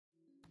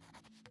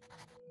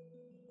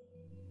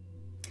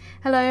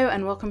Hello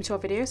and welcome to our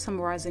video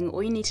summarising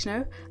all you need to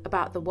know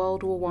about the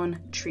World War I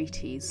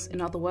treaties. In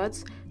other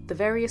words, the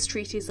various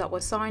treaties that were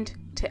signed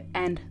to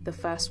end the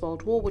First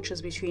World War, which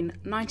was between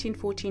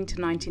 1914 to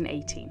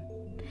 1918.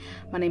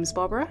 My name is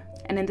Barbara,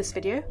 and in this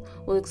video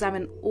we'll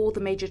examine all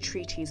the major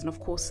treaties, and of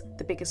course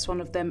the biggest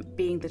one of them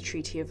being the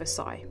Treaty of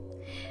Versailles.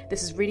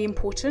 This is really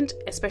important,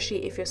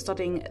 especially if you're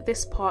studying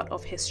this part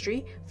of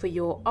history for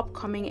your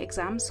upcoming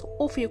exams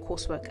or for your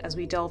coursework, as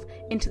we delve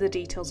into the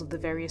details of the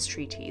various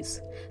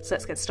treaties. So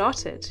let's get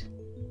started.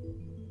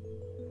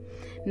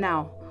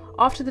 Now,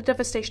 after the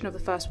devastation of the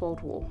First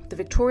World War, the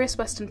victorious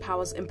Western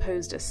powers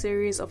imposed a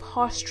series of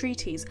harsh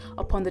treaties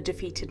upon the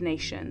defeated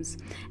nations,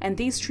 and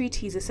these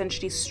treaties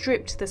essentially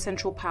stripped the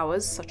Central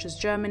Powers, such as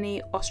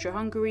Germany,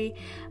 Austria-Hungary,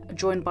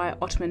 joined by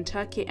Ottoman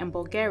Turkey and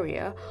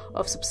Bulgaria,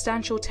 of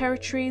substantial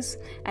territories,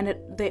 and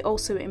they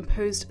also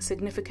imposed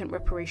significant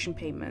reparation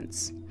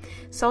payments.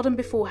 Seldom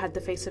before had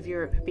the face of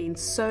Europe been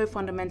so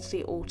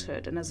fundamentally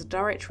altered, and as a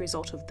direct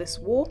result of this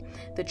war,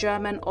 the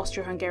German,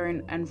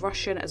 Austro-Hungarian and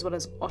Russian as well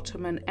as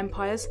Ottoman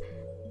empires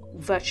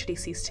virtually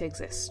ceased to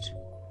exist.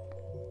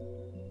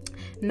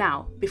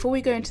 Now, before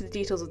we go into the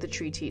details of the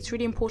treaty, it's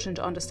really important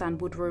to understand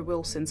Woodrow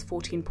Wilson's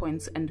 14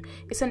 points and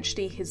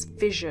essentially his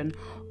vision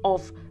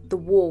of the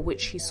war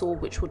which he saw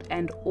which would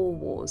end all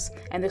wars,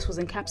 and this was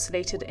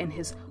encapsulated in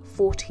his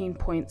 14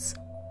 points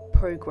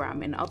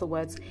program. In other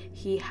words,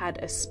 he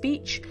had a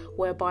speech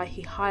whereby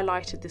he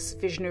highlighted this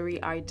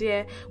visionary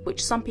idea,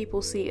 which some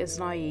people see as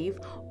naive,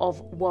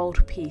 of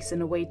world peace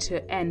in a way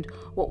to end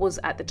what was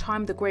at the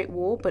time the Great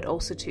War, but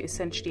also to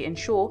essentially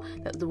ensure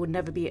that there would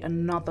never be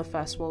another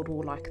First World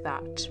War like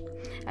that.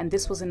 And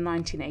this was in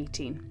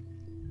 1918.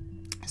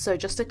 So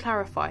just to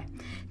clarify,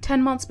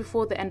 10 months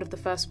before the end of the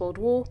First World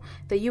War,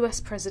 the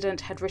US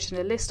president had written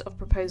a list of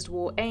proposed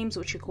war aims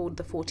which he called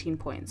the 14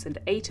 points, and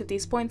 8 of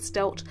these points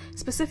dealt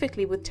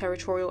specifically with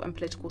territorial and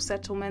political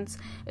settlements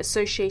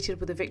associated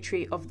with the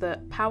victory of the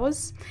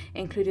powers,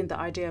 including the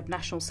idea of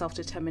national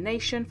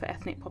self-determination for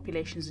ethnic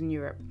populations in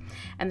Europe,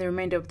 and the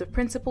remainder of the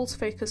principles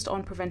focused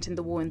on preventing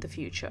the war in the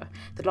future.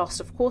 The last,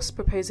 of course,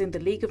 proposing the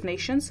League of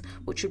Nations,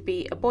 which would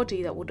be a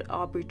body that would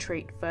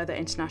arbitrate further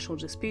international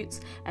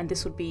disputes, and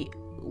this would be,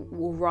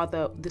 or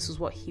rather this was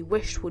what he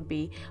wished would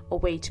be, a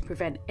way to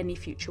prevent any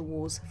future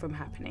wars from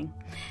happening.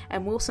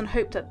 And Wilson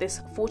hoped that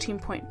this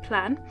 14-point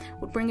plan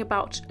would bring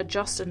about a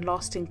just and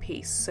lasting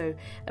peace, so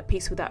a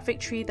peace without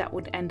victory that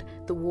would end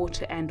the war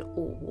to end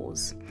all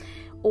wars.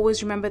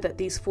 Always remember that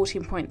these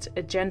 14-point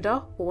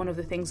agenda were one of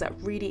the things that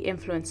really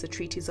influenced the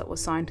treaties that were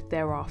signed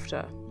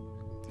thereafter.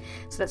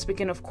 So let's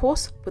begin, of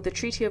course, with the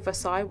Treaty of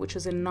Versailles, which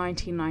was in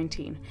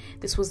 1919.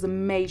 This was the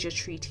major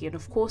treaty, and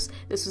of course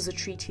this was a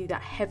treaty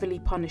that heavily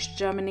punished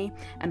Germany,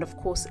 and of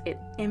course it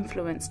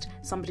influenced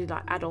somebody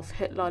like Adolf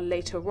Hitler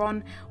later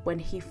on, when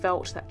he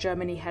felt that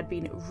Germany had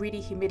been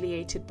really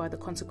humiliated by the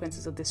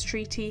consequences of this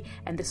treaty,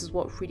 and this is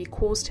what really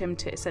caused him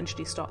to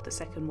essentially start the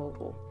Second World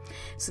War.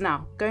 So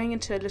now, going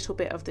into a little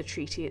bit of the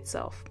treaty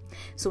itself.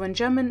 So when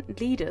German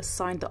leaders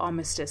signed the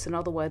armistice, in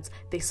other words,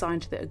 they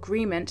signed the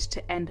agreement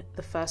to end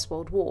the First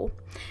World War,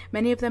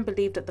 many of them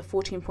believed that the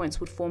 14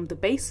 points would form the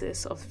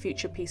basis of the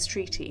future peace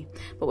treaty.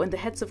 But when the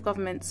heads of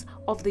governments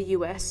of the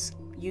US,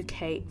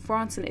 UK,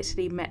 France and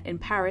Italy met in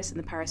Paris in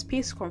the Paris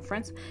Peace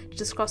Conference to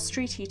discuss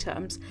treaty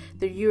terms,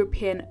 the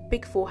European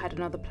Big Four had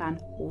another plan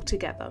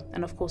altogether,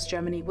 and of course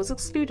Germany was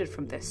excluded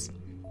from this.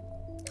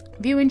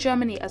 Viewing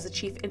Germany as the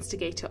chief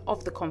instigator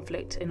of the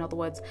conflict, in other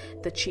words,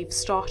 the chief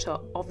starter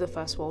of the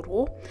First World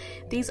War,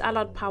 these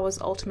Allied powers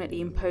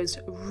ultimately imposed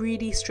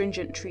really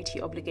stringent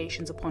treaty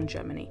obligations upon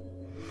Germany.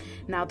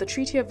 Now, the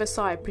Treaty of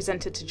Versailles,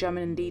 presented to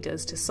German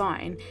leaders to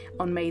sign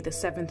on May the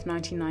 7th,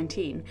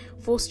 1919,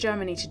 forced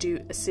Germany to do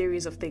a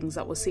series of things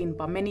that were seen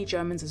by many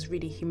Germans as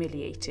really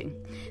humiliating.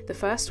 The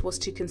first was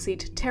to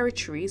concede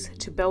territories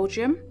to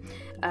Belgium,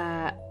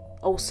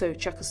 also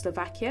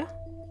Czechoslovakia,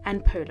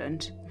 and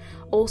Poland.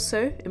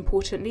 Also,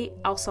 importantly,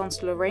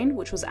 Alsace-Lorraine,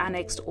 which was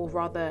annexed or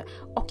rather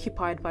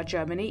occupied by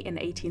Germany in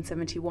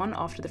 1871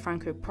 after the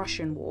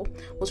Franco-Prussian War,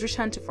 was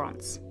returned to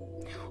France.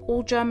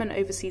 All German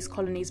overseas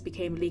colonies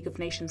became League of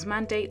Nations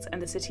mandates, and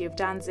the city of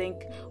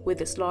Danzig, with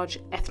its large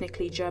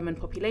ethnically German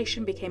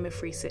population, became a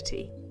free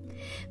city.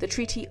 The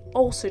treaty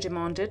also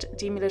demanded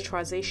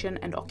demilitarization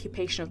and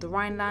occupation of the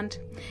Rhineland.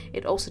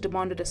 It also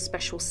demanded a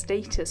special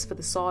status for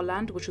the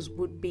Saarland, which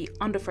would be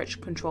under French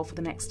control for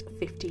the next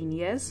 15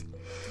 years.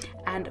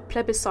 And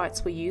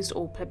plebiscites were used,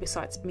 or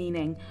plebiscites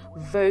meaning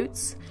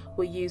votes,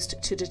 were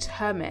used to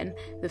determine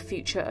the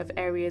future of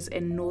areas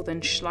in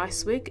northern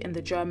Schleswig in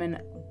the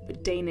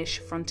German-Danish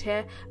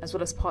frontier, as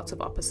well as parts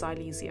of Upper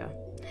Silesia.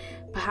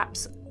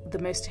 Perhaps the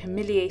most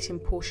humiliating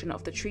portion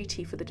of the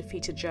treaty for the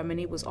defeated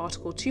Germany was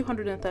Article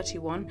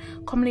 231,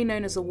 commonly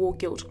known as the War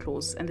Guilt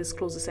Clause, and this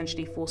clause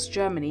essentially forced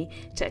Germany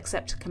to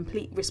accept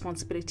complete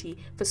responsibility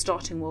for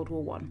starting World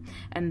War I.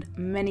 And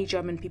many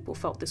German people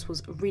felt this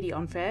was really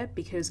unfair,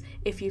 because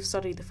if you've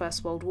studied the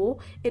First World War,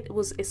 it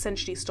was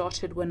essentially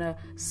started when a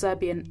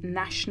Serbian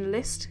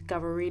nationalist,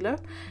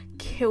 Gavrilo,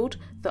 killed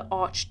the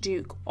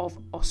Archduke of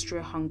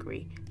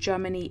Austria-Hungary.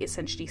 Germany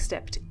essentially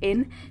stepped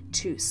in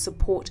to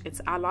support its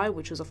ally,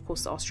 which was of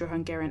course the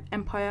Austro-Hungarian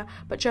Empire,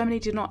 but Germany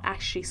did not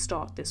actually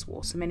start this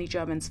war, so many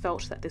Germans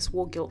felt that this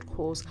war guilt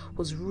clause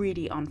was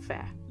really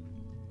unfair.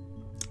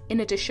 In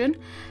addition,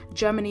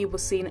 Germany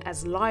was seen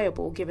as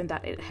liable, given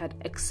that it had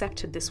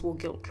accepted this war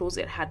guilt clause,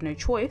 it had no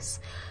choice.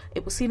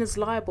 It was seen as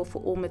liable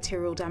for all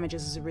material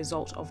damages as a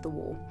result of the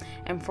war.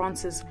 And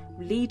France's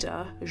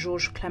leader,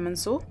 Georges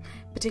Clemenceau,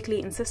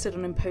 particularly insisted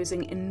on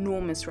imposing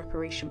enormous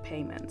reparation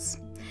payments.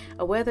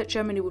 Aware that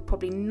Germany would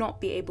probably not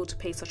be able to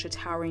pay such a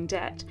towering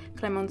debt,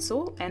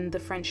 Clemenceau and the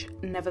French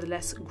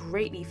nevertheless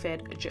greatly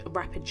feared a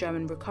rapid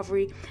German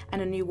recovery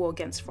and a new war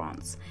against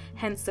France.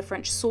 Hence, the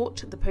French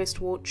sought the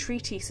post-war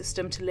treaty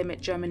system to limit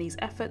Germany's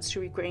efforts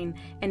to regain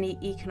any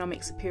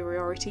economic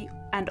superiority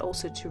and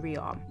also to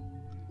rearm.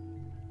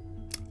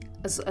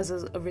 As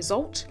a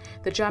result,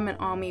 the German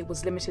army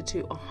was limited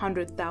to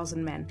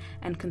 100,000 men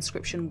and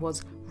conscription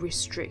was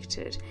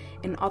restricted.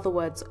 In other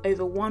words,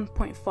 over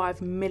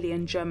 1.5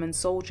 million German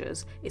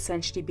soldiers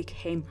essentially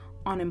became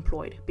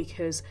unemployed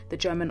because the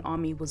German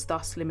army was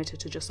thus limited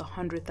to just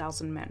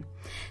 100,000 men.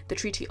 The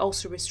treaty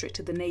also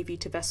restricted the navy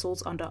to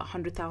vessels under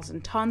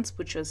 100,000 tons,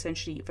 which are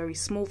essentially very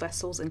small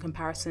vessels in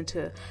comparison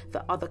to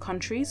the other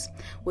countries,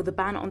 with a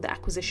ban on the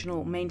acquisition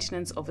or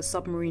maintenance of a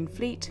submarine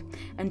fleet,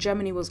 and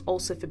Germany was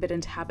also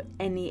forbidden to have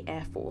any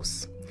air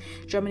force.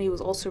 Germany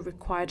was also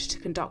required to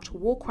conduct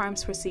war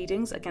crimes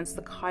proceedings against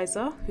the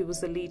Kaiser, who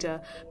was the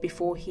leader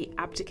before he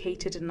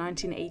abdicated in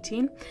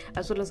 1918,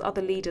 as well as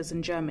other leaders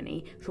in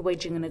Germany for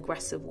waging an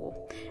aggressive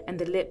war. And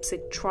the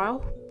Leipzig trial,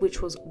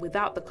 which was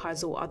without the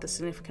Kaiser or other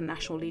significant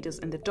national leaders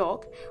in the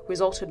dock,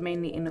 resulted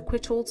mainly in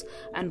acquittals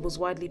and was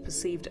widely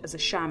perceived as a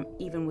sham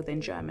even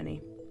within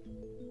Germany.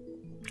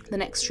 The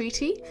next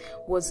treaty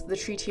was the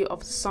Treaty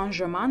of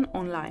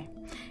Saint-Germain-en-Laye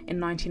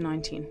in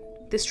 1919.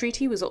 This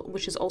treaty,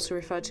 which is also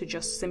referred to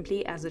just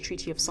simply as the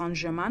Treaty of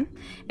Saint-Germain,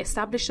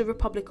 established the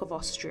Republic of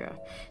Austria.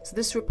 So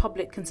this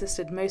republic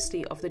consisted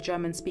mostly of the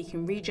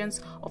German-speaking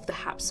regions of the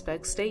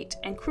Habsburg state,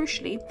 and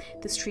crucially,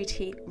 this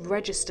treaty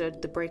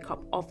registered the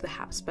breakup of the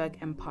Habsburg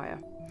Empire.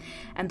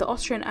 And the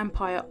Austrian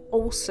Empire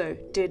also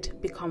did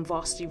become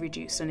vastly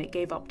reduced, and it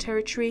gave up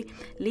territory,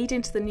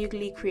 leading to the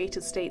newly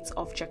created states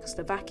of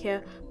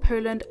Czechoslovakia,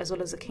 Poland, as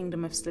well as the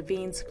Kingdom of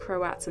Slovenes,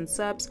 Croats and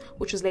Serbs,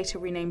 which was later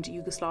renamed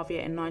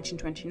Yugoslavia in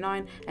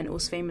 1929, and it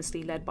was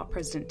famously led by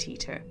President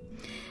Tito.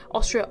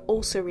 Austria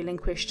also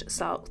relinquished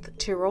South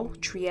Tyrol,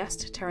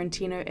 Trieste,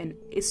 Tarantino and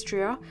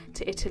Istria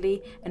to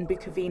Italy, and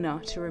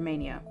Bukovina to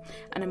Romania.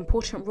 An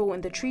important rule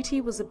in the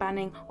treaty was the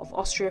banning of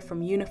Austria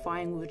from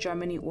unifying with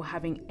Germany or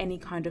having any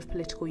kind of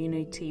political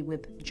unity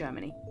with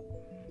Germany.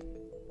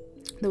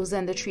 There was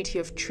then the Treaty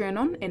of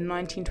Trianon in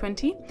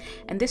 1920,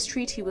 and this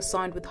treaty was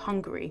signed with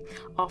Hungary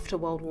after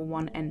World War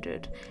I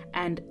ended,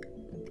 and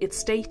it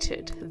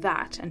stated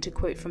that, and to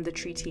quote from the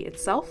treaty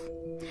itself,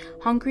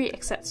 Hungary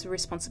accepts the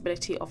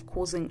responsibility of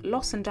causing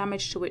loss and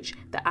damage to which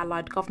the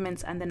Allied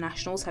governments and the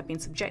nationals have been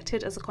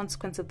subjected as a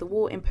consequence of the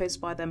war imposed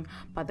by them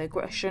by the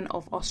aggression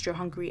of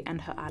Austria-Hungary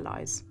and her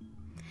allies.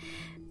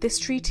 This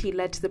treaty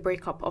led to the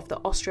breakup of the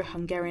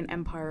Austro-Hungarian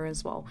Empire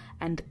as well,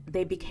 and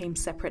they became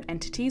separate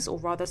entities, or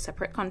rather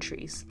separate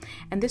countries.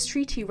 And this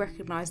treaty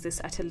recognized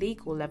this at a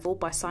legal level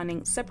by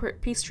signing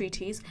separate peace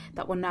treaties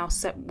that were now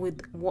set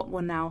with what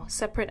were now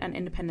separate and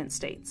independent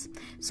states.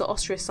 So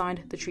Austria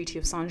signed the Treaty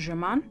of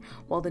Saint-Germain,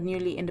 while the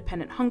newly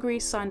independent Hungary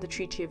signed the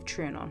Treaty of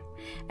Trianon.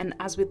 And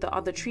as with the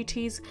other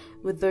treaties,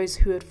 with those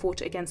who had fought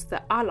against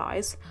the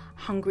Allies,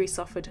 Hungary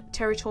suffered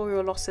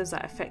territorial losses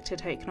that affected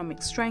her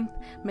economic strength,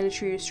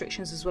 military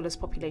restrictions, as well as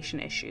population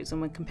issues. And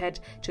when compared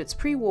to its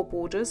pre-war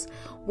borders,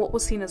 what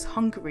was seen as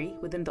Hungary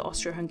within the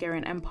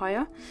Austro-Hungarian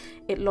Empire,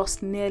 it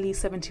lost nearly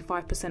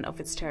 75% of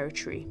its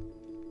territory.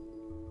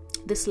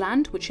 This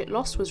land, which it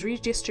lost, was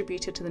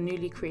redistributed to the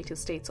newly created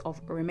states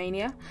of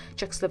Romania,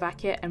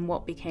 Czechoslovakia, and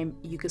what became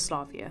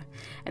Yugoslavia.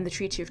 And the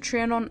Treaty of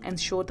Trianon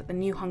ensured that the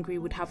new Hungary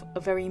would have a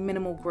very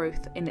minimal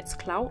growth in its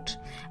clout,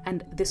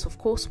 and this, of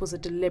course, was a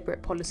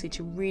deliberate policy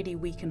to really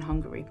weaken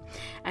Hungary.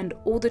 And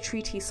all the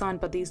treaties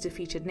signed by these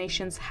defeated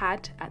nations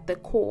had, at their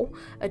core,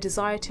 a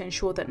desire to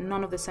ensure that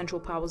none of the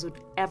Central Powers would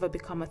ever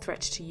become a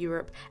threat to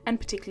Europe, and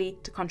particularly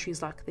to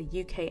countries like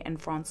the UK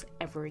and France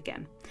ever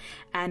again.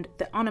 And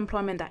the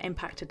unemployment that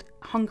impacted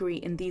Hungary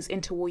in these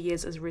interwar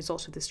years as a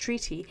result of this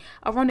treaty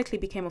ironically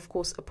became, of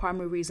course, a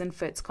primary reason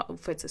for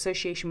its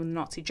association with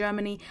Nazi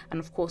Germany, and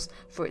of course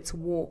for its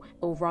war,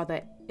 or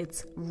rather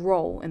its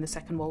role in the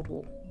Second World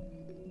War.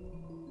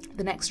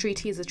 The next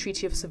treaty is the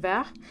Treaty of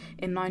Sevres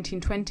in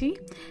 1920,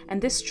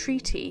 and this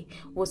treaty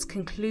was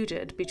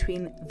concluded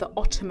between the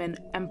Ottoman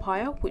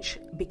Empire, which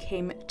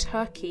became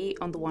Turkey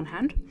on the one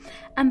hand,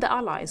 and the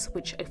Allies,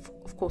 which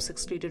of course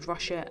excluded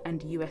Russia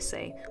and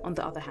USA on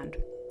the other hand.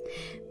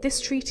 This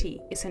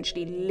treaty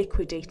essentially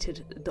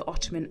liquidated the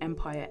Ottoman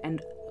Empire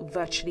and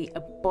virtually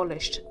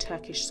abolished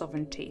Turkish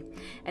sovereignty.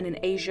 And in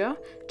Asia,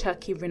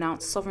 Turkey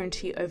renounced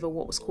sovereignty over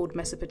what was called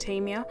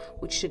Mesopotamia,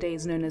 which today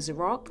is known as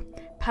Iraq,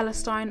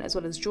 Palestine, as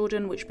well as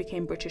Jordan, which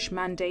became British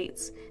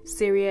mandates,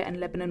 Syria and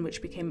Lebanon,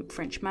 which became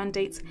French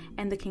mandates,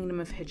 and the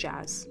Kingdom of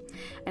Hejaz.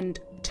 And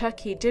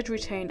Turkey did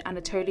retain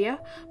Anatolia,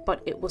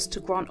 but it was to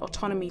grant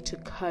autonomy to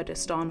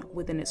Kurdistan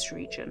within its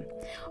region.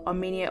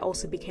 Armenia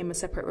also became a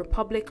separate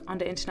republic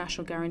under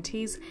international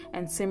guarantees,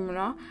 and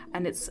Smyrna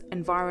and its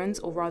environs,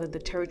 or rather the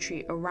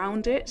territory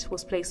around it,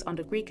 was placed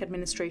under Greek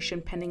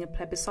administration pending a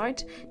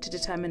plebiscite to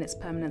determine its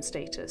permanent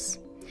status.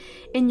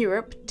 In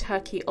Europe,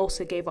 Turkey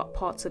also gave up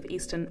parts of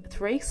eastern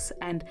Thrace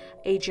and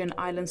Aegean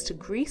islands to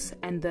Greece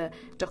and the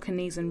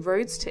Dardanelles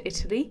roads to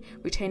Italy,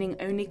 retaining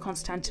only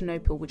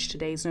Constantinople, which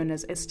today is known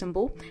as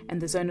Istanbul, and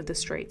the zone of the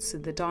Straits,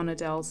 the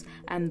Dardanelles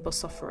and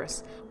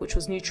Bosphorus, which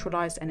was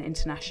neutralized and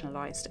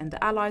internationalized. And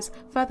the Allies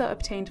further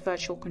obtained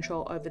virtual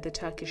control over the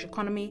Turkish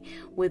economy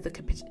with the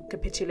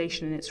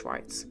capitulation in its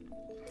rights.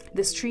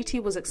 This treaty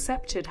was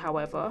accepted,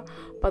 however,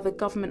 by the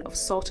government of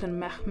Sultan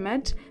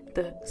Mehmed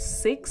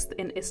VI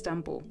in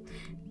Istanbul.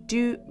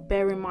 Do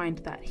bear in mind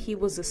that he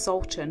was the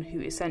Sultan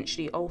who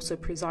essentially also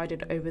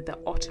presided over the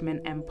Ottoman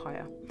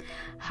Empire.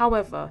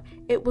 However,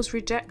 it was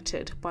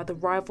rejected by the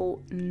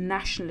rival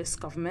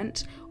nationalist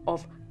government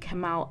of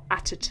Kemal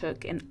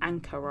Atatürk in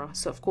Ankara.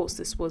 So of course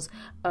this was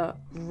a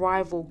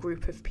rival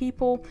group of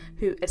people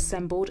who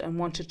assembled and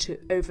wanted to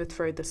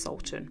overthrow the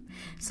Sultan.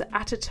 So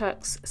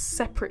Atatürk's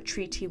separate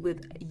treaty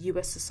with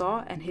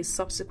USSR and his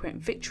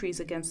subsequent victories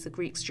against the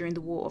Greeks during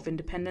the War of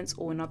Independence,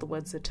 or in other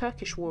words the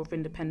Turkish War of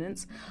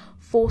Independence,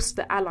 forced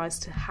the Allies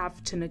to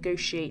have to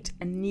negotiate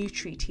a new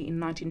treaty in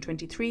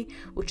 1923,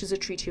 which is a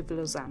Treaty of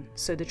Lausanne.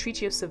 So the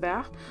Treaty of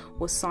Sevres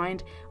was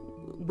signed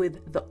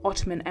with the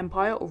Ottoman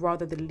Empire, or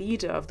rather the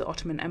leader of the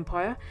Ottoman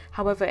Empire.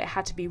 However, it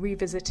had to be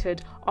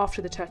revisited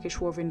after the Turkish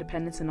War of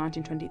Independence in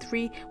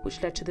 1923,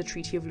 which led to the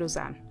Treaty of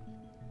Lausanne.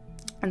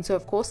 And so,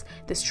 of course,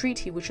 this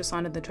treaty, which was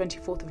signed on the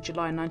 24th of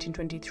July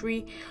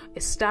 1923,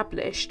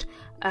 established,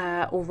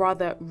 or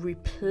rather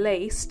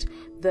replaced,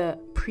 the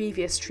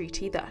previous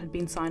treaty that had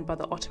been signed by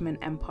the Ottoman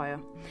Empire.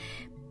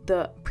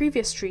 The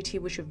previous treaty,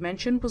 which we've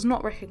mentioned, was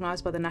not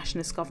recognised by the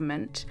nationalist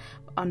government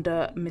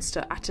under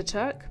Mr.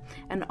 Atatürk,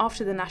 and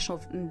after the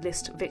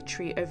nationalist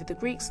victory over the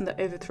Greeks and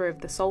the overthrow of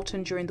the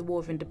Sultan during the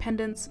War of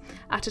Independence,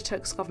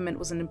 Atatürk's government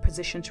was in a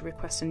position to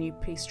request a new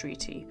peace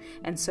treaty.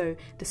 And so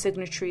the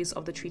signatories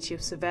of the Treaty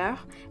of Sevres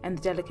and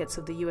the delegates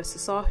of the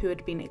USSR who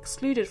had been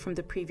excluded from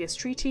the previous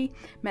treaty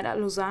met at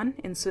Lausanne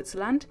in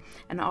Switzerland,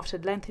 and after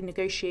lengthy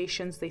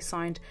negotiations they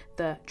signed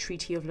the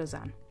Treaty of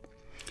Lausanne.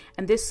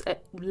 And this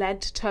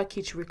led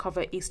Turkey to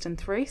recover eastern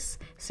Thrace,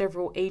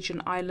 several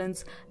Aegean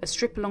islands, a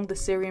strip along the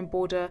Syrian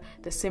border,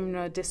 the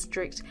Smyrna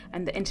district,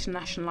 and the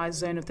internationalized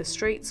zone of the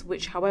Straits,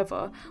 which,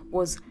 however,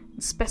 was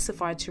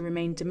specified to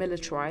remain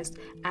demilitarized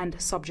and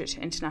subject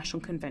to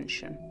international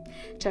convention.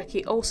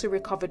 Turkey also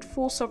recovered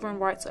full sovereign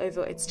rights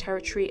over its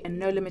territory, and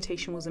no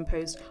limitation was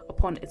imposed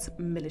upon its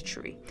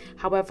military.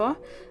 However,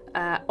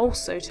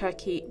 also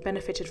Turkey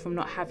benefited from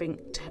not having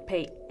to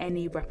pay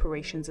any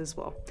reparations as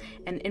well.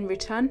 And in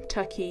return,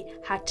 Turkey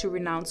had to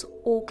renounce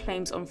all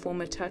claims on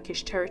former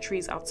Turkish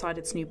territories outside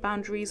its new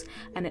boundaries,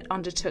 and it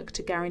undertook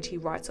to guarantee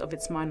rights of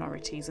its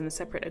minorities, and a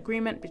separate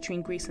agreement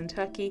between Greece and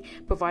Turkey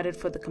provided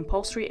for the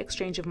compulsory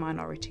exchange of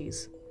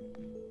minorities.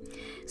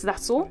 So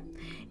that's all.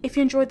 If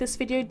you enjoyed this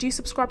video, do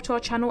subscribe to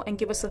our channel and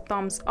give us a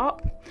thumbs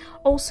up.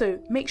 Also,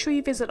 make sure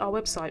you visit our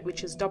website,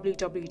 which is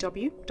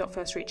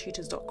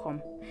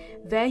www.firstratetutors.com.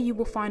 There you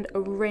will find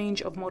a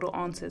range of model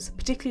answers,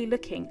 particularly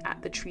looking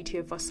at the Treaty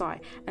of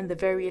Versailles and the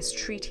various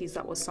treaties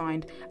that were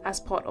signed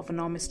as part of an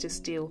armistice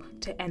deal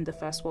to end the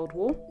First World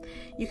War.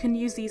 You can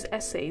use these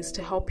essays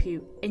to help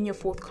you in your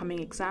forthcoming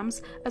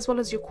exams as well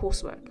as your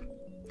coursework.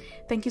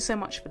 Thank you so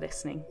much for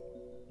listening.